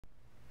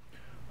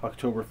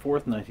October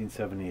 4th,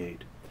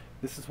 1978.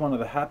 This is one of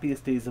the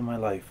happiest days of my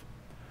life.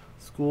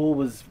 School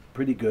was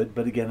pretty good,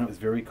 but again, it was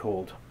very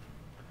cold.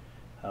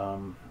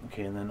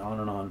 Okay, and then on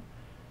and on.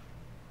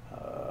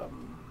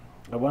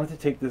 I wanted to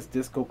take this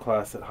disco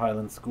class at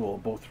Highland School.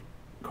 Both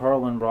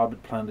Carl and Rob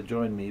had planned to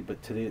join me,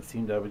 but today it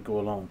seemed I would go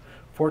alone.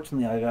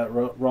 Fortunately, I got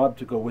Rob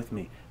to go with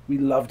me. We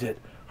loved it.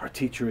 Our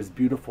teacher is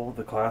beautiful,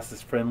 the class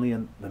is friendly,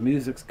 and the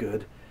music's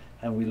good,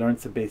 and we learned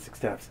some basic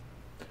steps.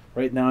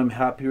 Right now I'm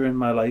happier in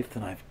my life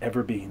than I've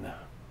ever been.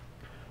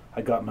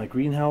 I got my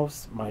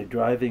greenhouse, my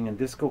driving and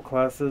disco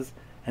classes,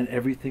 and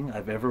everything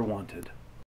I've ever wanted.